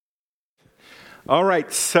All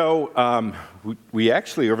right, so we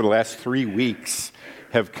actually, over the last 3 weeks,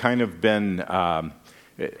 have kind of been,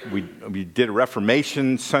 we did a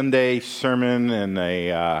Reformation Sunday sermon and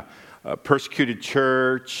a persecuted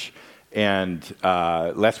church, and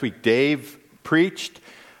last week Dave preached,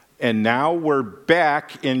 and now we're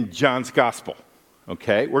back in John's Gospel,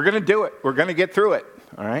 okay? We're going to do it. We're going to get through it,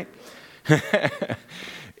 all right?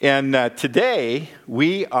 And today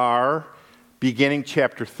we are beginning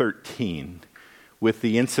chapter 13 with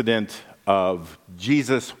the incident of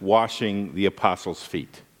Jesus washing the apostles'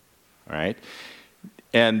 feet, all right?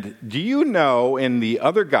 And do you know in the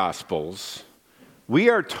other Gospels, we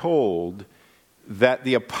are told that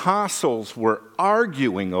the apostles were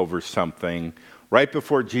arguing over something right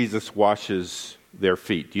before Jesus washes their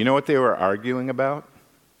feet. Do you know what they were arguing about?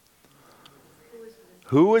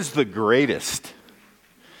 Who is the greatest?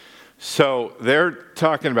 So they're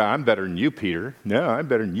talking about, I'm better than you, Peter. No, I'm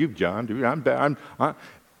better than you, John. Dude, I'm better.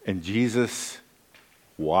 And Jesus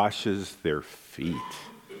washes their feet.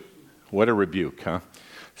 What a rebuke, huh?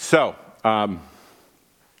 So,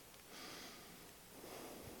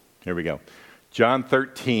 here we go. John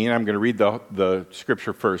 13, I'm going to read the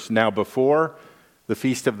scripture first. Now, before the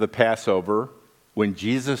feast of the Passover, when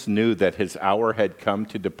Jesus knew that his hour had come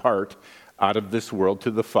to depart out of this world to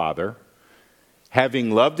the Father,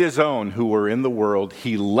 having loved his own who were in the world,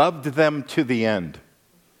 he loved them to the end.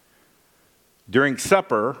 During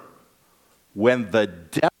supper, when the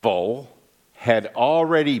devil had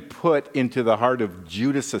already put into the heart of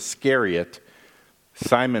Judas Iscariot,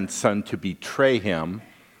 Simon's son, to betray him,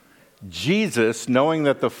 Jesus, knowing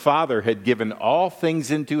that the Father had given all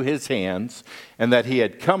things into his hands and that he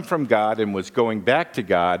had come from God and was going back to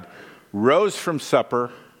God, rose from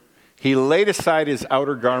supper. He laid aside his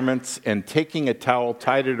outer garments and taking a towel,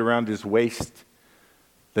 tied it around his waist.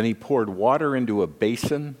 Then he poured water into a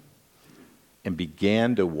basin and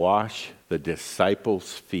began to wash the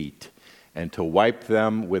disciples' feet and to wipe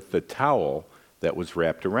them with the towel that was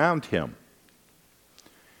wrapped around him.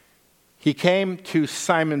 He came to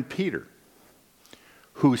Simon Peter,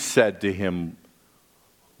 who said to him,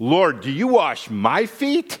 "Lord, do you wash my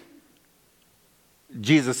feet?"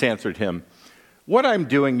 Jesus answered him, "What I'm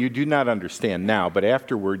doing you do not understand now, but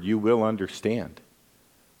afterward you will understand."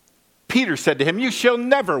 Peter said to him, "You shall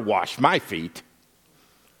never wash my feet."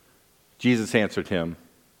 Jesus answered him,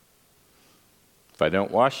 "If I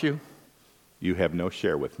don't wash you, you have no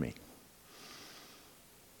share with me."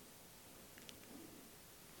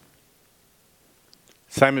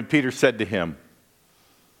 Simon Peter said to him,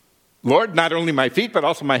 "Lord, not only my feet, but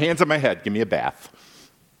also my hands and my head. Give me a bath."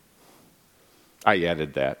 I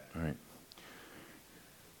added that, all right.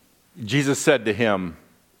 Jesus said to him,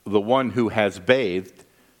 "The one who has bathed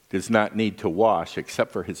does not need to wash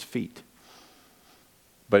except for his feet,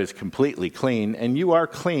 but is completely clean. And you are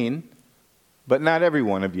clean, but not every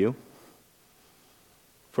one of you."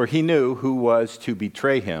 For he knew who was to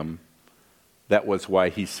betray him. That was why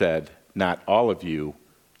he said, "Not all of you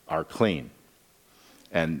are clean."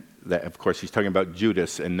 And that, of course, he's talking about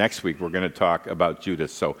Judas, and next week we're going to talk about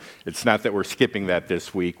Judas. So it's not that we're skipping that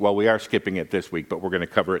this week. Well, we are skipping it this week, but we're going to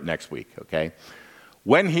cover it next week, okay?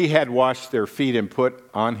 When he had washed their feet and put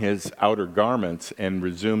on his outer garments and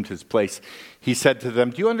resumed his place, he said to them,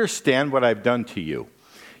 "Do you understand what I've done to you?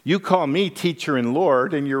 You call me teacher and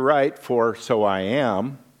Lord, and you're right, for so I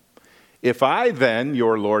am. If I then,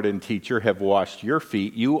 your Lord and teacher, have washed your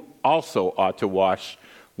feet, you also ought to wash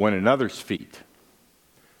one another's feet.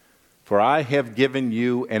 For I have given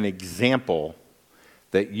you an example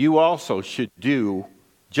that you also should do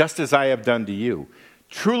just as I have done to you.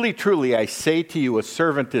 Truly, truly, I say to you, a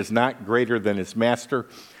servant is not greater than his master,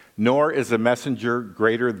 nor is a messenger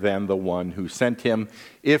greater than the one who sent him.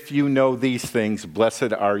 If you know these things,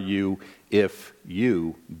 blessed are you if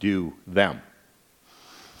you do them."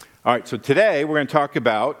 All right, so today we're going to talk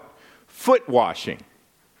about foot washing.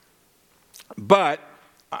 But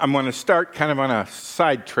I'm going to start kind of on a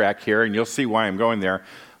sidetrack here, and you'll see why I'm going there.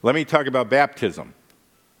 Let me talk about baptism.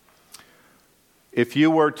 If you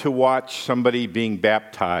were to watch somebody being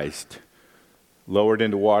baptized, lowered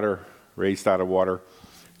into water, raised out of water,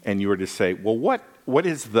 and you were to say, well, what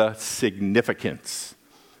is the significance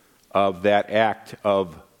of that act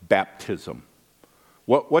of baptism?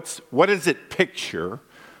 What does it picture?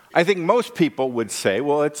 I think most people would say,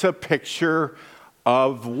 well, it's a picture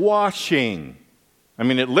of washing. I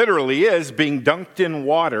mean, it literally is being dunked in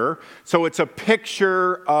water, so it's a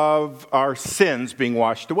picture of our sins being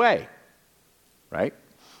washed away, right?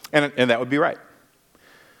 And that would be right.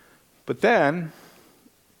 But then,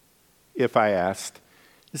 if I asked,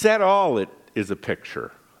 is that all it is a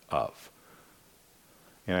picture of?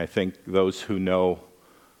 And I think those who know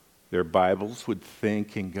their Bibles would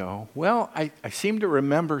think and go, well, I seem to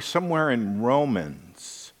remember somewhere in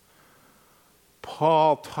Romans,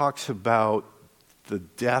 Paul talks about the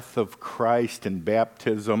death of Christ and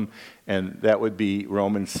baptism, and that would be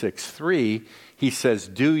Romans 6:3. He says,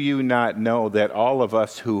 do you not know that all of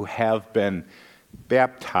us who have been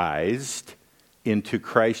baptized into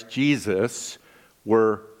Christ Jesus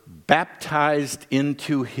were baptized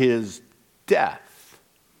into his death?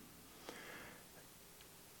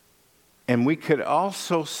 And we could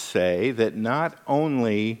also say that not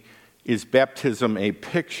only is baptism a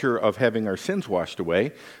picture of having our sins washed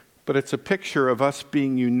away, but it's a picture of us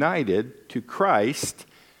being united to Christ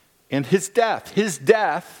and his death. His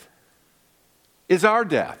death is our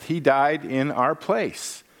death. He died in our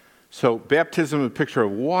place. So baptism is a picture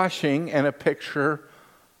of washing and a picture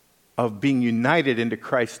of being united into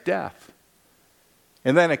Christ's death.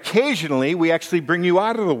 And then occasionally we actually bring you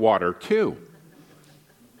out of the water too.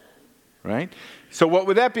 Right? So what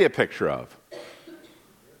would that be a picture of?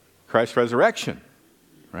 Christ's resurrection.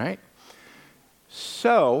 Right?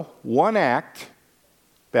 So, one act,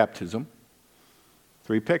 baptism,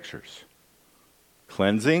 3 pictures.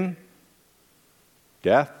 Cleansing,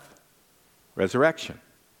 death, resurrection.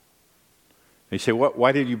 And you say,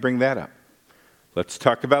 why did you bring that up? Let's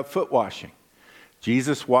talk about foot washing.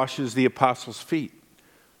 Jesus washes the apostles' feet.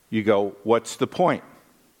 You go, what's the point?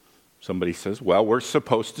 Somebody says, well, we're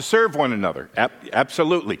supposed to serve one another.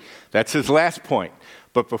 Absolutely. That's his last point.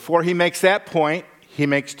 But before he makes that point, he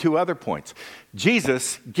makes 2 other points.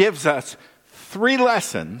 Jesus gives us 3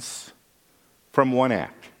 lessons from one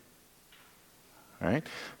act. All right?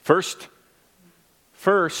 First,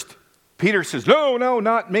 Peter says, no,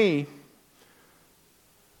 not me.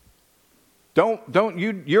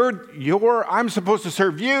 I'm supposed to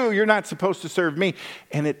serve you. You're not supposed to serve me.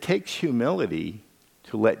 And it takes humility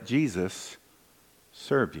to let Jesus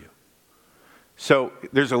serve you. So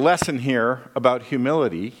there's a lesson here about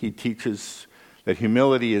humility. He teaches that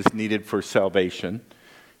humility is needed for salvation.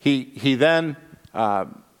 He then,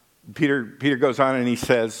 Peter goes on and he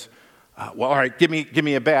says, well, all right, give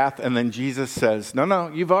me a bath. And then Jesus says,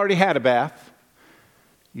 no, you've already had a bath.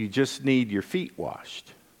 You just need your feet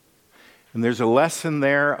washed. And there's a lesson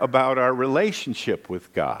there about our relationship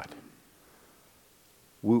with God.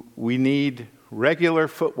 We need regular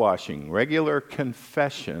foot washing, regular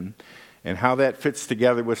confession, and how that fits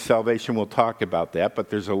together with salvation, we'll talk about that. But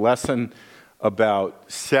there's a lesson about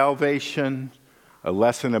salvation, a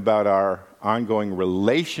lesson about our ongoing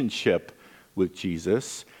relationship with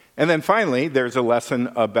Jesus. And then finally, there's a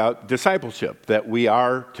lesson about discipleship, that we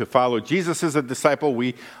are to follow Jesus as a disciple.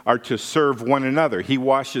 We are to serve one another. He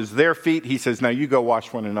washes their feet. He says, now you go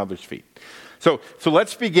wash one another's feet. So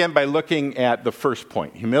let's begin by looking at the first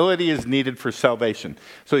point. Humility is needed for salvation.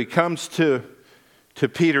 So he comes to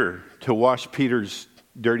Peter to wash Peter's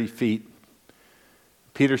dirty feet.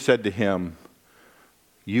 Peter said to him,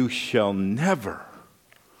 you shall never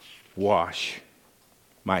wash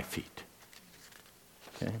my feet.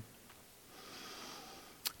 Okay?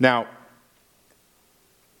 Now,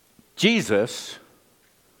 Jesus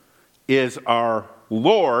is our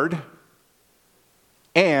Lord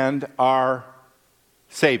and our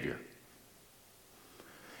Savior.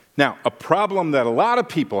 Now, a problem that a lot of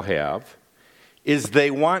people have is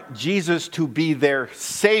they want Jesus to be their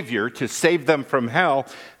Savior, to save them from hell.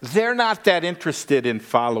 They're not that interested in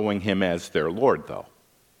following him as their Lord, though.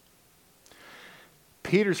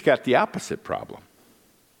 Peter's got the opposite problem.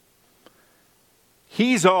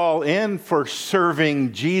 He's all in for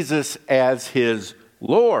serving Jesus as his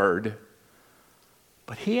Lord,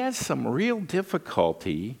 but he has some real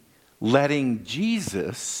difficulty letting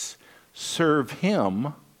Jesus serve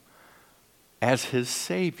him as his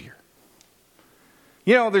Savior.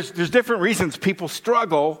 You know, there's different reasons people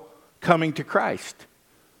struggle coming to Christ.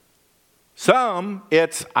 Some,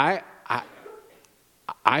 it's, I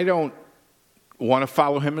don't want to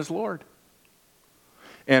follow him as Lord.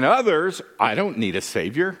 And others, I don't need a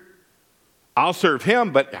Savior. I'll serve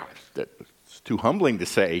him, but it's too humbling to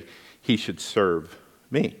say he should serve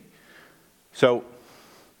me. So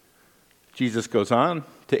Jesus goes on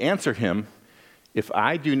to answer him, if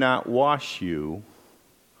I do not wash you,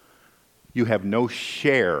 you have no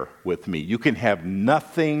share with me. You can have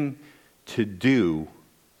nothing to do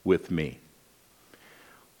with me.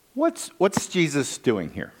 What's Jesus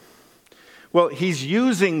doing here? Well, he's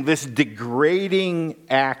using this degrading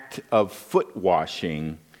act of foot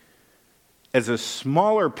washing as a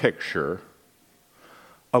smaller picture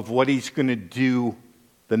of what he's going to do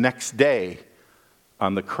the next day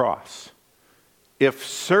on the cross. If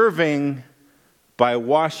serving by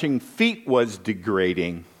washing feet was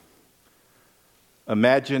degrading,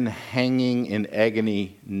 imagine hanging in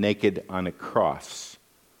agony naked on a cross.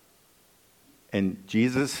 And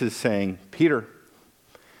Jesus is saying, Peter,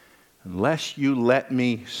 unless you let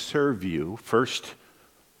me serve you, first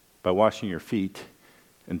by washing your feet,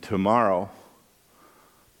 and tomorrow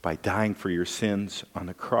by dying for your sins on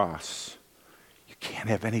the cross, you can't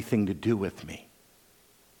have anything to do with me.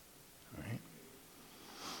 All right?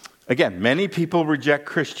 Again, many people reject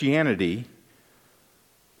Christianity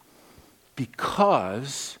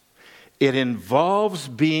because it involves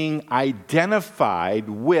being identified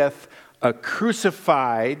with a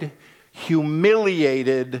crucified,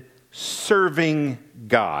 humiliated, serving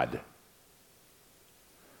God.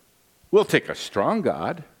 We'll take a strong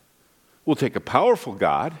God. We'll take a powerful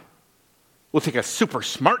God. We'll take a super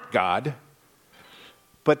smart God.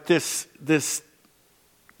 But this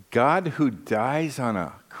God who dies on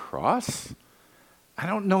a cross, I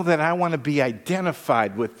don't know that I want to be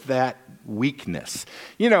identified with that weakness.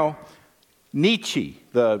 You know, Nietzsche,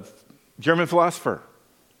 the German philosopher,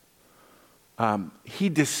 he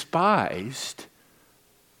despised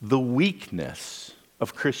the weakness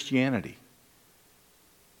of Christianity.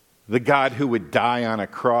 The God who would die on a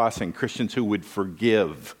cross and Christians who would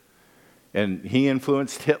forgive. And he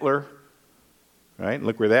influenced Hitler, right?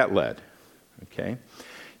 Look where that led, okay?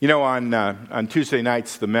 You know, on Tuesday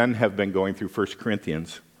nights, the men have been going through 1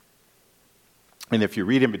 Corinthians. And if you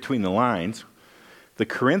read in between the lines, the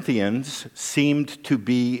Corinthians seemed to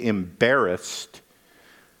be embarrassed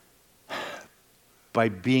by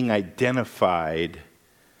being identified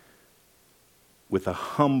with a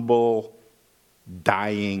humble,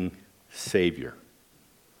 dying Savior.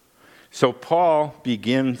 So Paul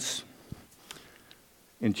begins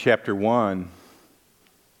in chapter 1.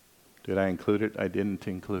 Did I include it? I didn't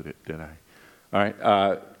include it, did I? All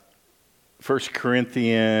right. 1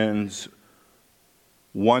 Corinthians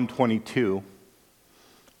 1:22.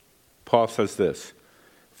 Paul says this,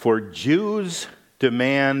 "For Jews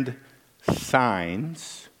demand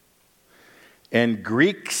signs, and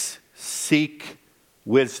Greeks seek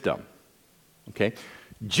wisdom." Okay?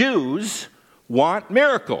 Jews want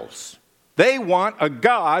miracles. They want a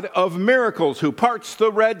God of miracles who parts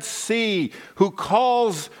the Red Sea, who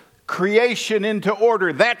calls creation into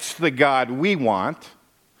order. That's the God we want.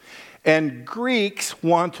 And Greeks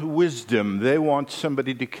want wisdom. They want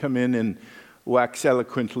somebody to come in and wax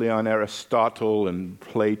eloquently on Aristotle and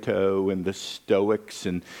Plato and the Stoics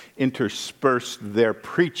and intersperse their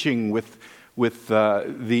preaching with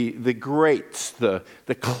the greats, the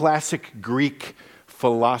classic Greek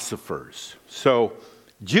philosophers. So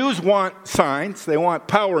Jews want signs. They want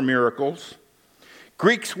power miracles.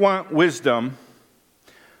 Greeks want wisdom.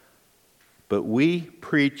 But we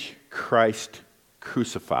preach Christ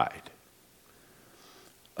crucified,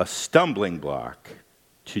 a stumbling block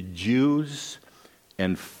to Jews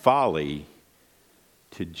and folly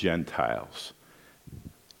to Gentiles.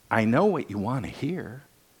 I know what you want to hear.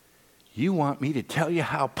 You want me to tell you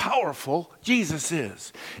how powerful Jesus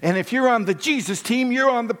is. And if you're on the Jesus team, you're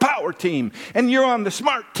on the power team. And you're on the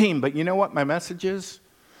smart team. But you know what my message is?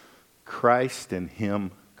 Christ and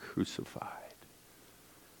Him crucified.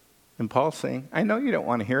 And Paul's saying, I know you don't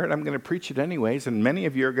want to hear it. I'm going to preach it anyways. And many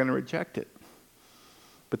of you are going to reject it.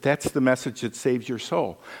 But that's the message that saves your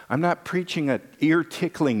soul. I'm not preaching an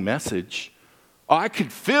ear-tickling message. Oh, I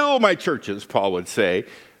could fill my churches, Paul would say,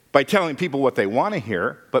 by telling people what they want to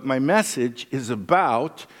hear. But my message is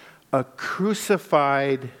about a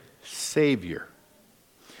crucified Savior.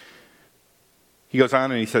 He goes on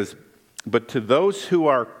and he says, but to those who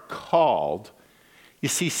are called, you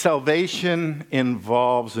see, salvation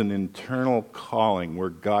involves an internal calling where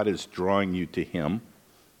God is drawing you to Him,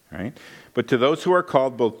 right? But to those who are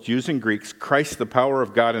called, both Jews and Greeks, Christ, the power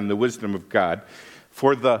of God and the wisdom of God.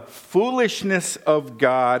 For the foolishness of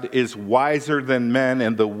God is wiser than men,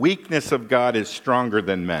 and the weakness of God is stronger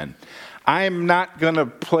than men. I'm not going to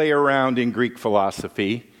play around in Greek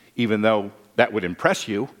philosophy, even though that would impress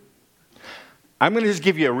you. I'm going to just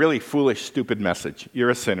give you a really foolish, stupid message. You're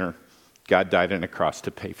a sinner. God died on a cross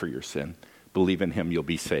to pay for your sin. Believe in Him, you'll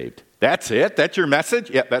be saved. That's it? That's your message?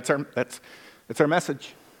 Yeah, that's our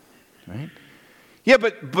message. Right? Yeah,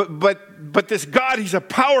 but this God, He's a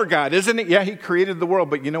power God, isn't He? Yeah, He created the world,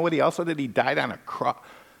 but you know what He also did? He died on a cross.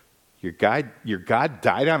 Your God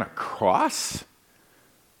died on a cross?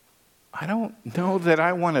 I don't know that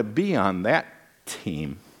I want to be on that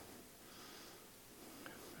team.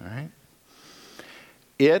 All right?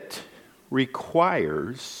 It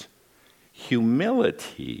requires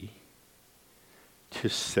humility to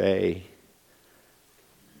say,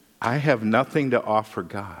 I have nothing to offer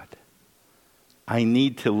God. I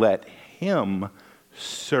need to let him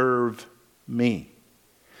serve me.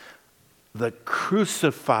 The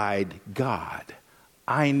crucified God,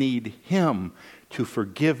 I need him to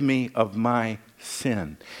forgive me of my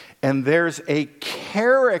sin. And there's a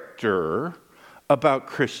character about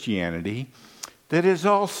Christianity that is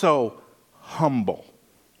also humble.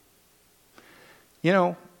 You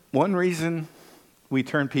know, one reason we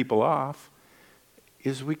turn people off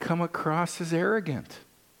is we come across as arrogant.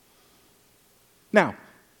 Now,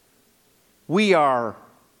 we are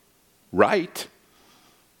right.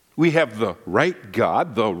 We have the right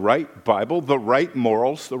God, the right Bible, the right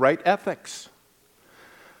morals, the right ethics.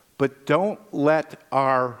 But don't let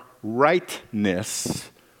our rightness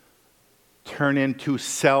turn into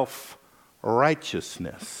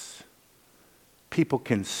self-righteousness. People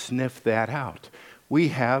can sniff that out. We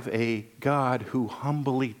have a God who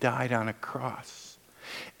humbly died on a cross.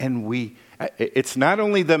 And it's not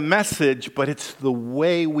only the message, but it's the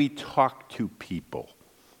way we talk to people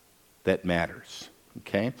that matters.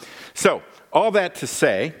 Okay? So, all that to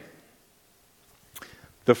say,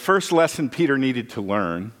 the first lesson Peter needed to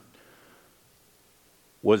learn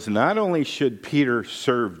was not only should Peter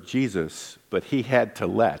serve Jesus, but he had to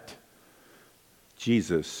let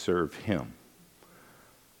Jesus serve him.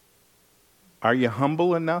 Are you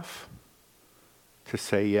humble enough to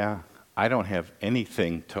say, yeah, I don't have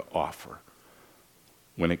anything to offer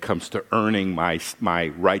when it comes to earning my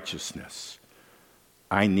righteousness?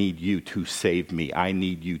 I need you to save me. I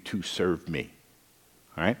need you to serve me.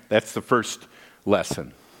 All right? That's the first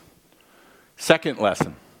lesson. Second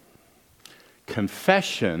lesson.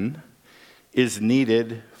 Confession is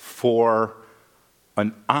needed for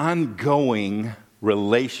an ongoing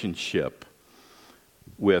relationship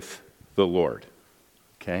with the Lord.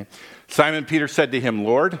 Okay? Simon Peter said to him,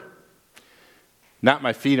 Lord, not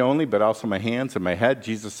my feet only, but also my hands and my head.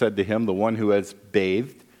 Jesus said to him, the one who has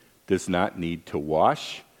bathed does not need to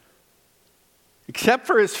wash, except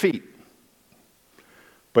for his feet,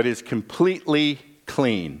 but is completely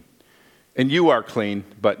clean. And you are clean,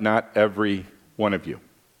 but not every one of you.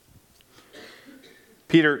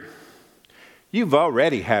 Peter, you've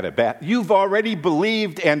already had a bath. You've already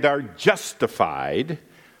believed and are justified,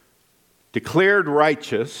 declared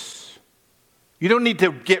righteous. You don't need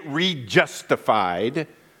to get re-justified.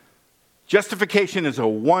 Justification is a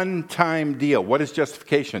one-time deal. What is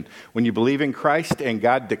justification? When you believe in Christ and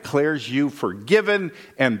God declares you forgiven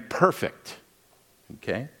and perfect.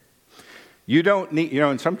 Okay? You don't need,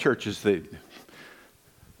 in some churches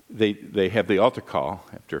they have the altar call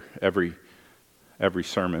after every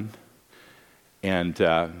sermon, and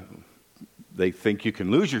they think you can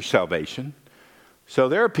lose your salvation. So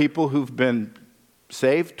there are people who've been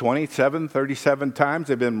saved 27, 37 times.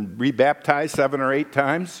 They've been rebaptized 7 or 8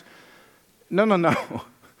 times. No.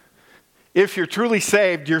 If you're truly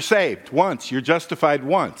saved, you're saved once. You're justified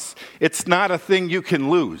once. It's not a thing you can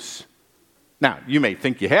lose. Now, you may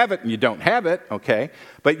think you have it and you don't have it, okay?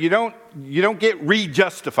 But you don't get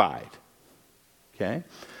re-justified, okay?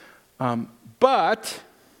 But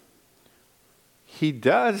he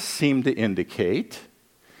does seem to indicate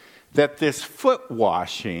that this foot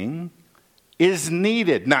washing is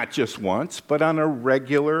needed, not just once, but on a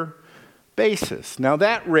regular basis. Now,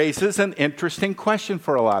 that raises an interesting question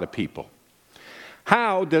for a lot of people.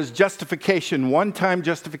 How does justification, one-time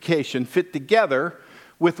justification, fit together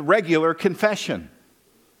with regular confession?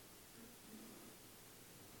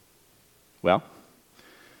 Well,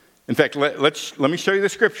 in fact, let me show you the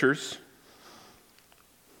scriptures.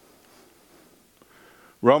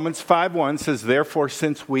 Romans 5:1 says, therefore,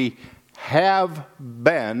 since we have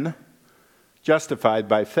been justified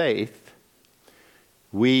by faith,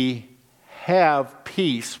 we have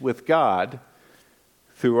peace with God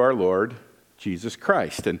through our Lord Jesus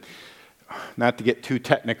Christ. And not to get too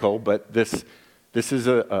technical, but this is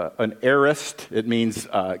an aorist. It means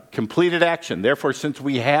completed action. Therefore, since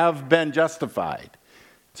we have been justified,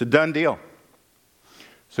 it's a done deal.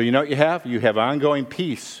 So you know what you have? You have ongoing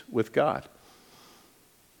peace with God.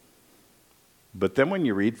 But then when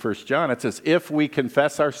you read 1 John, it says, if we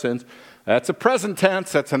confess our sins, that's a present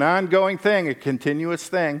tense, that's an ongoing thing, a continuous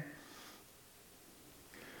thing.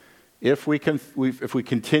 If we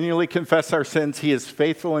continually confess our sins, he is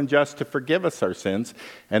faithful and just to forgive us our sins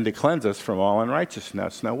and to cleanse us from all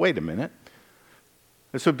unrighteousness. Now, wait a minute.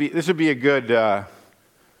 This would be a good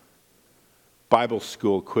Bible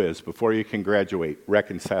school quiz before you can graduate.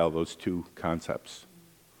 Reconcile those two concepts.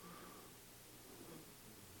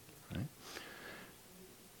 Right?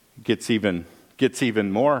 Gets even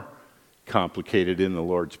more complicated in the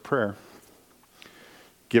Lord's Prayer.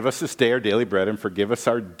 Give us this day our daily bread and forgive us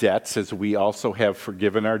our debts as we also have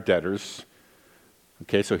forgiven our debtors.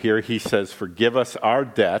 Okay, so here he says, forgive us our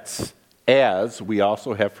debts as we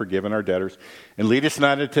also have forgiven our debtors. And lead us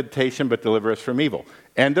not into temptation, but deliver us from evil.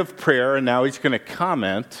 End of prayer, and now he's going to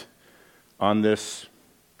comment on this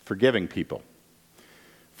forgiving people.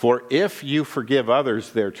 For if you forgive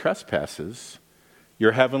others their trespasses,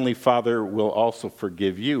 your heavenly Father will also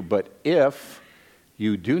forgive you. But if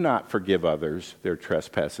you do not forgive others their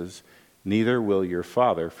trespasses, neither will your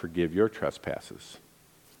Father forgive your trespasses.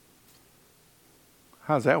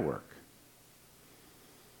 How does that work?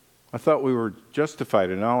 I thought we were justified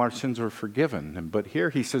and all our sins were forgiven. But here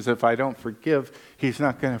he says, if I don't forgive, he's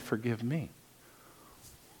not going to forgive me.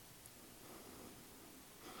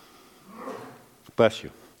 Bless you.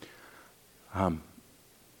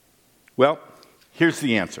 Well, here's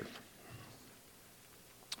the answer.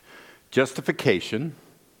 Justification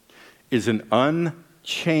is an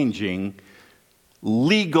unchanging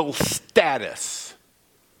legal status.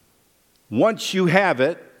 Once you have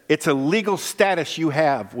it, it's a legal status you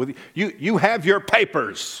have. You have your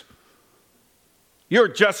papers. You're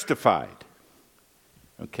justified.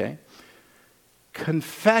 Okay?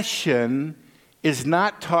 Confession is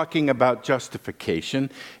not talking about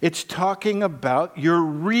justification. It's talking about your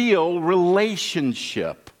real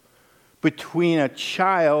relationship between a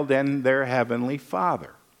child and their heavenly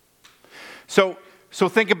Father. So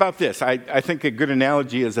think about this. I think a good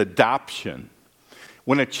analogy is adoption.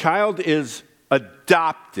 When a child is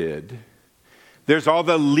adopted, there's all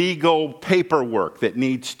the legal paperwork that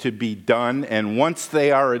needs to be done, and once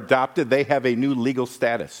they are adopted, they have a new legal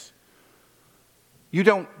status. You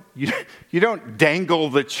don't dangle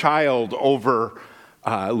the child over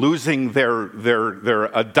losing their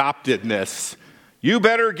adoptedness. You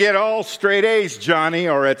better get all straight A's, Johnny,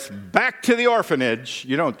 or it's back to the orphanage.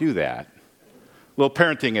 You don't do that. A little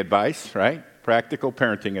parenting advice, right? Practical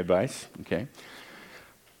parenting advice, okay?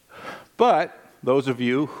 But those of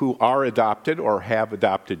you who are adopted or have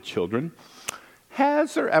adopted children,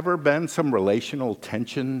 has there ever been some relational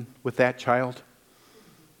tension with that child?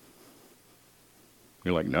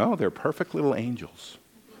 You're like, no, they're perfect little angels.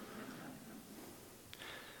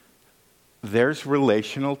 There's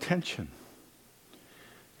relational tension.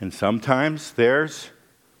 And sometimes there's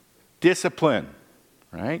discipline,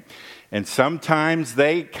 right? And sometimes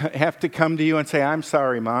they have to come to you and say, I'm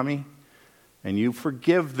sorry, Mommy. And you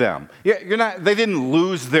forgive them. They didn't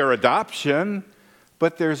lose their adoption,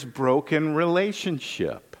 but there's broken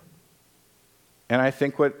relationship. And I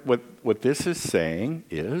think what this is saying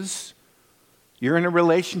is you're in a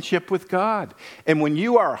relationship with God. And when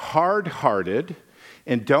you are hard-hearted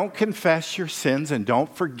and don't confess your sins and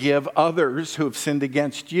don't forgive others who have sinned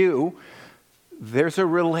against you, there's a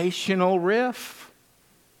relational rift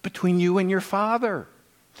between you and your Father.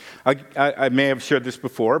 I may have shared this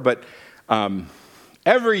before, but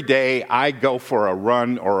every day I go for a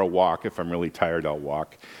run or a walk. If I'm really tired, I'll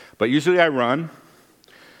walk. But usually I run,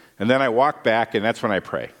 and then I walk back, and that's when I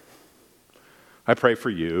pray. I pray for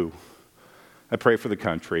you. I pray for the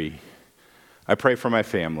country. I pray for my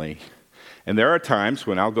family. And there are times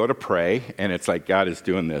when I'll go to pray, and it's like God is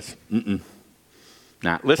doing this.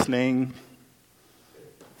 Not listening.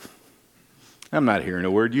 I'm not hearing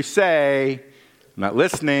a word you say. I'm not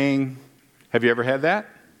listening. Have you ever had that?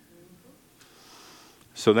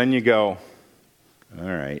 So then you go, all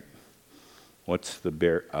right, what's the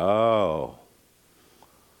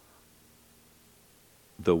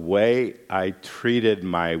the way I treated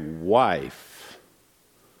my wife,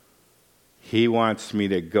 he wants me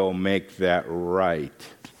to go make that right.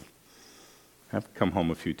 I've come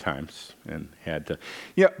home a few times and had to,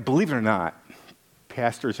 believe it or not,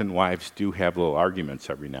 pastors and wives do have little arguments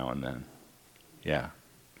every now and then. Yeah.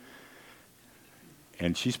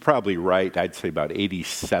 And she's probably right, I'd say about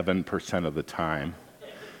 87% of the time.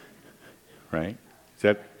 Right? Is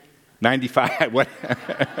that 95? What?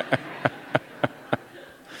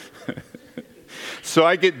 So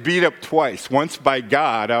I get beat up twice. Once by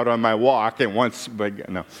God out on my walk, and once by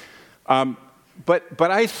God. No. But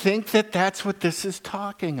I think that's what this is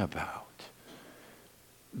talking about.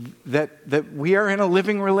 That we are in a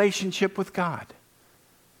living relationship with God.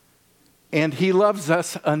 And He loves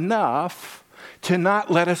us enough to not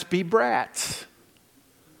let us be brats.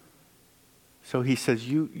 So He says,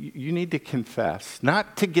 you need to confess,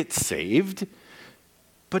 not to get saved,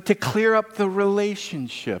 but to clear up the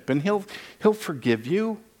relationship, and He'll forgive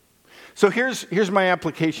you. So here's my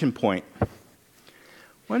application point.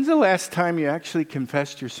 When's the last time you actually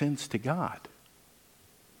confessed your sins to God?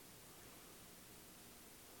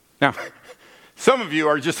 Now, some of you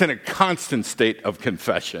are just in a constant state of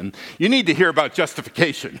confession. You need to hear about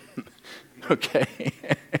justification. Okay?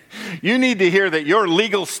 You need to hear that your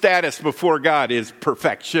legal status before God is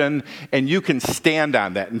perfection, and you can stand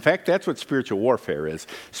on that. In fact, that's what spiritual warfare is.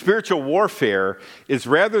 Spiritual warfare is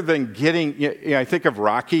rather than getting, I think of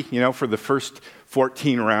Rocky, for the first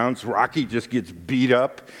 14 rounds, Rocky just gets beat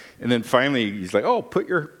up, and then finally he's like, oh, put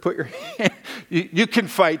your hand. You can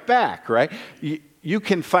fight back, right? You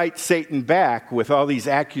can fight Satan back with all these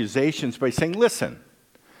accusations by saying, listen,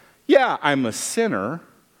 yeah, I'm a sinner.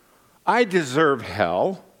 I deserve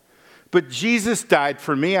hell. But Jesus died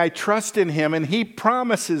for me. I trust in him, and he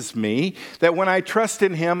promises me that when I trust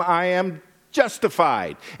in him, I am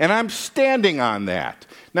justified. And I'm standing on that.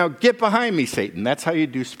 Now, get behind me, Satan. That's how you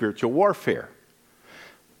do spiritual warfare.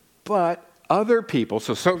 But other people,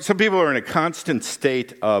 so some people are in a constant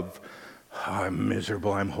state of, I'm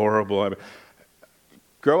miserable, I'm horrible.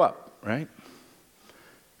 Grow up, right?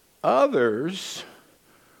 Others,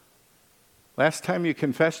 last time you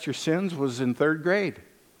confessed your sins was in 3rd grade.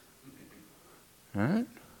 Right?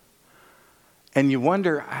 And you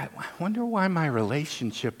wonder, I wonder why my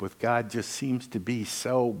relationship with God just seems to be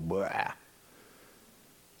so blah.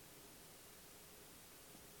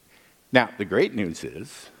 Now, the great news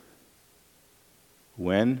is,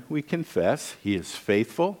 when we confess, he is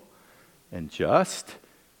faithful and just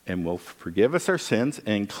and will forgive us our sins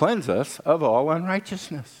and cleanse us of all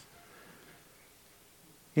unrighteousness.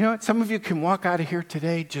 You know what? Some of you can walk out of here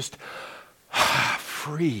today just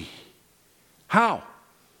free. How?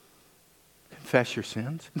 Confess your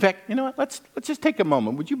sins. In fact, you know what? Let's just take a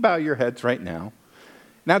moment. Would you bow your heads right now?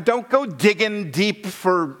 Now, don't go digging deep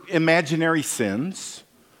for imaginary sins.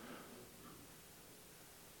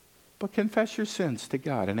 But confess your sins to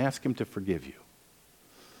God and ask him to forgive you.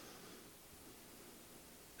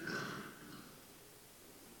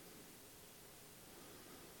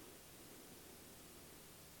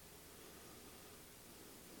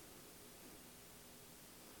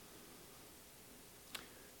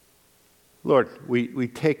 Lord, we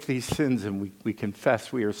take these sins and we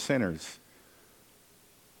confess we are sinners.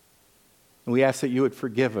 And we ask that you would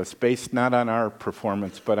forgive us based not on our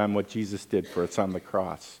performance, but on what Jesus did for us on the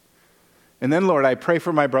cross. And then, Lord, I pray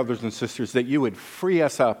for my brothers and sisters that you would free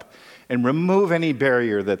us up and remove any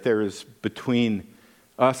barrier that there is between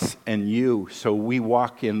us and you so we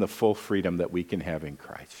walk in the full freedom that we can have in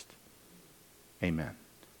Christ. Amen.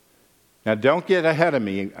 Now, don't get ahead of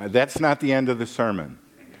me. That's not the end of the sermon.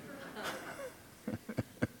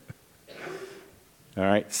 All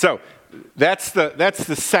right, so that's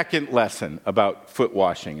the second lesson about foot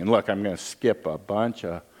washing. And look, I'm going to skip a bunch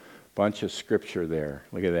of scripture there.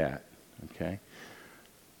 Look at that. Okay.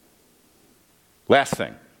 Last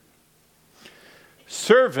thing.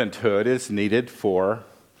 Servanthood is needed for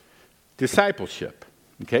discipleship.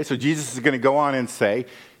 Okay, so Jesus is going to go on and say,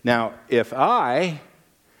 now, if I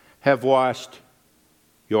have washed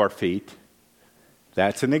your feet,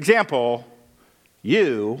 that's an example.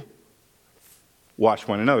 You wash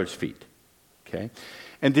one another's feet. Okay?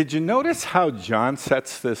 And did you notice how John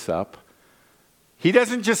sets this up? He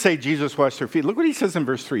doesn't just say Jesus washed their feet. Look what he says in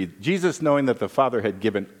verse 3. Jesus, knowing that the Father had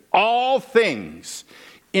given all things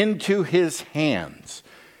into his hands.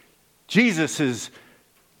 Jesus is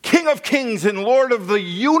King of kings and Lord of the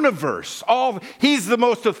universe. He's the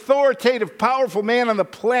most authoritative, powerful man on the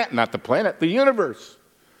planet. Not the planet, the universe.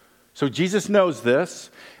 So Jesus knows this,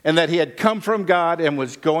 and that he had come from God and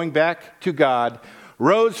was going back to God,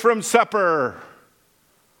 rose from supper,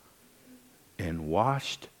 and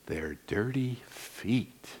washed their dirty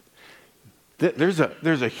feet. There's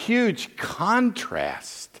a huge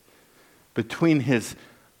contrast between his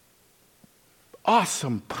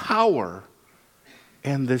awesome power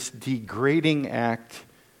and this degrading act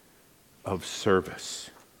of service.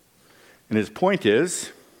 And his point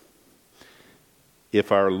is,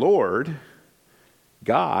 if our Lord,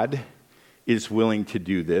 God, is willing to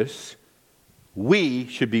do this, we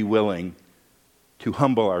should be willing to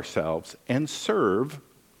humble ourselves and serve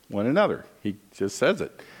one another. He just says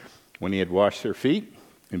it. When he had washed their feet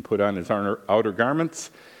and put on his outer garments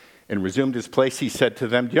and resumed his place, he said to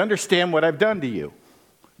them, do you understand what I've done to you?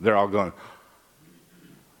 They're all going,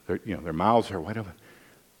 their mouths are wide open.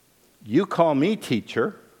 You call me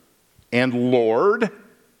teacher and Lord,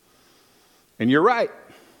 and you're right,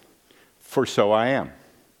 for so I am.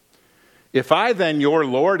 If I then, your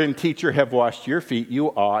Lord and teacher, have washed your feet, you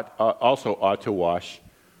also ought to wash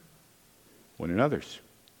one another's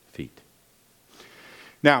feet.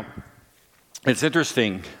 Now, it's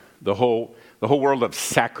interesting, the whole world of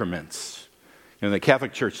sacraments. In the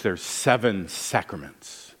Catholic Church, there's 7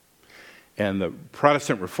 sacraments. And the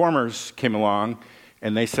Protestant reformers came along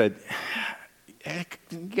and they said,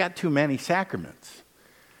 you got too many sacraments.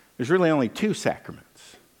 there's really only two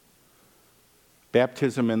sacraments: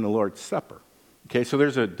 baptism and the Lord's Supper. Okay, so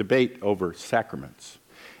there's a debate over sacraments.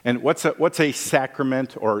 And what's a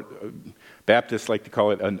sacrament, or Baptists like to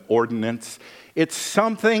call it an ordinance? It's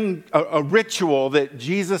something, a ritual that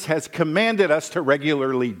Jesus has commanded us to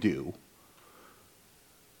regularly do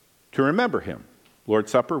to remember him.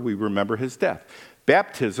 Lord's Supper, we remember his death.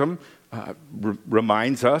 Baptism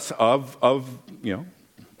reminds us of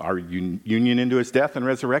our union into his death and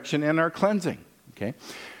resurrection and our cleansing. Okay?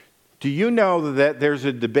 Do you know that there's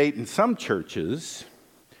a debate in some churches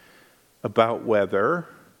about whether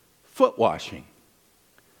foot washing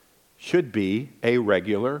should be a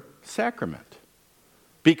regular sacrament?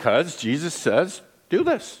 Because Jesus says, do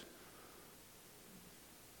this.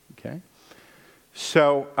 Okay?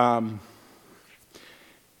 So,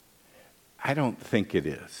 I don't think it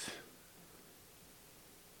is.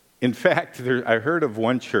 In fact, I heard of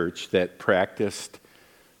one church that practiced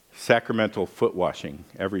sacramental foot washing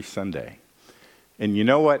every Sunday. And you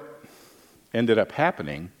know what ended up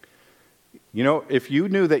happening? You know, if you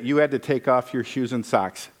knew that you had to take off your shoes and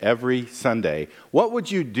socks every Sunday, what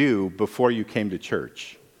would you do before you came to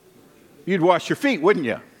church? You'd wash your feet, wouldn't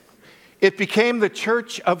you? It became the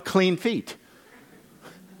church of clean feet.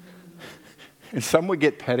 And some would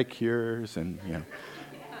get pedicures and,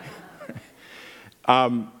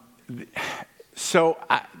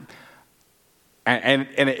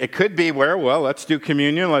 And it could be where, well, let's do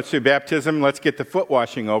communion, let's do baptism, let's get the foot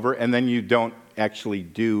washing over, and then you don't actually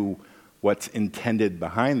do what's intended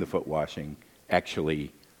behind the foot washing,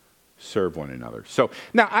 actually serve one another. So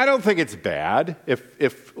now I don't think it's bad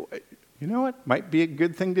if you know what, might be a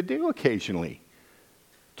good thing to do occasionally,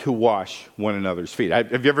 to wash one another's feet.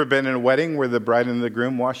 Have you ever been in a wedding where the bride and the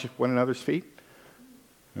groom wash one another's feet?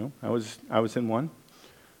 No, I was in one.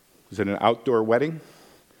 It was in an outdoor wedding.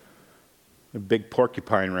 A big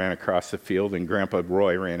porcupine ran across the field, and Grandpa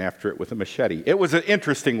Roy ran after it with a machete. It was an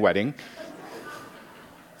interesting wedding.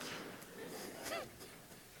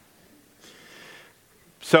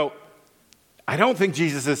 So, I don't think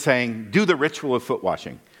Jesus is saying, do the ritual of foot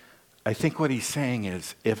washing. I think what he's saying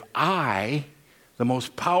is, if I, the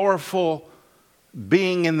most powerful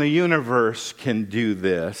being in the universe, can do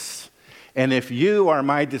this, and if you are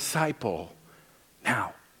my disciple,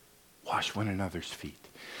 now, wash one another's feet.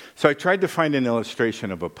 So I tried to find an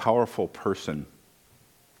illustration of a powerful person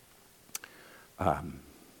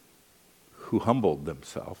who humbled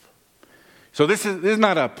themselves. So this is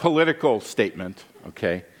not a political statement,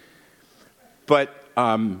 okay? But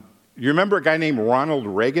you remember a guy named Ronald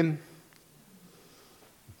Reagan?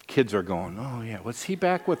 Kids are going, oh yeah, was he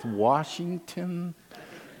back with Washington?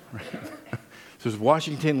 Right. So it was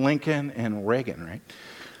Washington, Lincoln, and Reagan, right?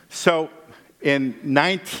 So in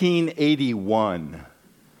 1981,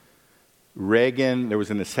 Reagan, there was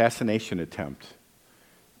an assassination attempt,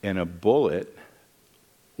 and a bullet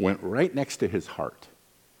went right next to his heart.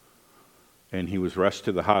 And he was rushed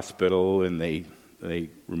to the hospital, and they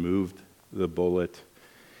removed the bullet,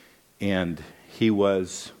 and he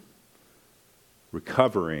was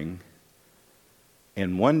recovering.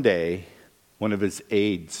 And one day, one of his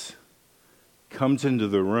aides comes into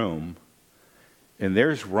the room, and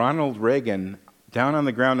there's Ronald Reagan down on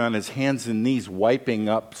the ground on his hands and knees wiping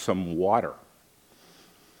up some water.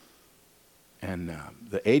 And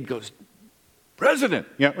the aide goes, President,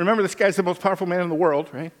 remember this guy's the most powerful man in the world,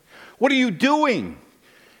 right? What are you doing?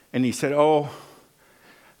 And he said, oh,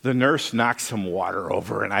 the nurse knocked some water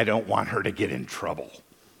over and I don't want her to get in trouble.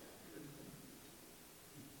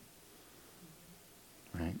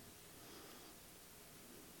 Right?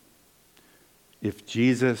 If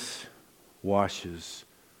Jesus washes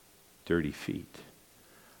dirty feet,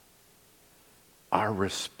 our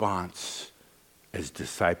response as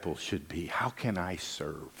disciples should be, how can I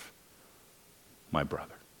serve my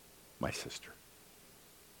brother, my sister?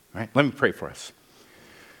 All right, let me pray for us.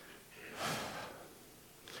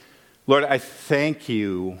 Lord, I thank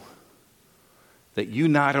you that you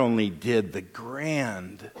not only did the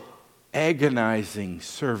grand, agonizing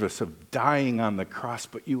service of dying on the cross,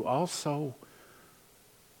 but you also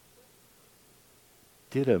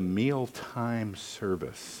did a mealtime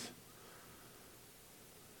service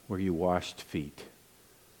where you washed feet.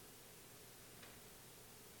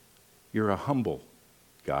 You're a humble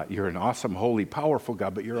God. You're an awesome, holy, powerful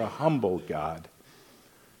God, but you're a humble God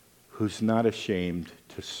who's not ashamed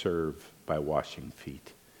to serve by washing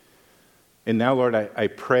feet. And now, Lord, I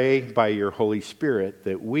pray by your Holy Spirit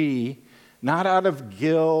that we, not out of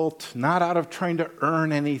guilt, not out of trying to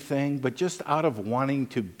earn anything, but just out of wanting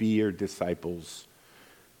to be your disciples,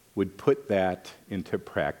 would put that into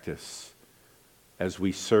practice as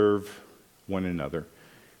we serve one another.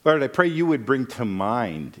 Lord, I pray you would bring to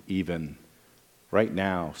mind even right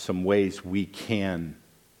now some ways we can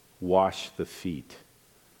wash the feet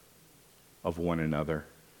of one another.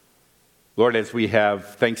 Lord, as we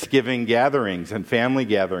have Thanksgiving gatherings and family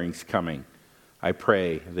gatherings coming, I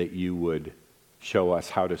pray that you would show us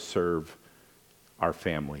how to serve our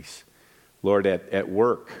families. Lord, at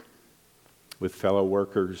work, with fellow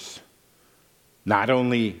workers, not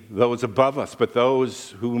only those above us, but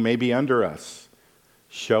those who may be under us,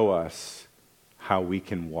 show us how we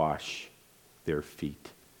can wash their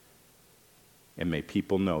feet. And may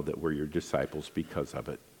people know that we're your disciples because of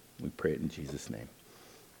it. We pray it in Jesus' name.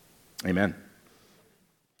 Amen.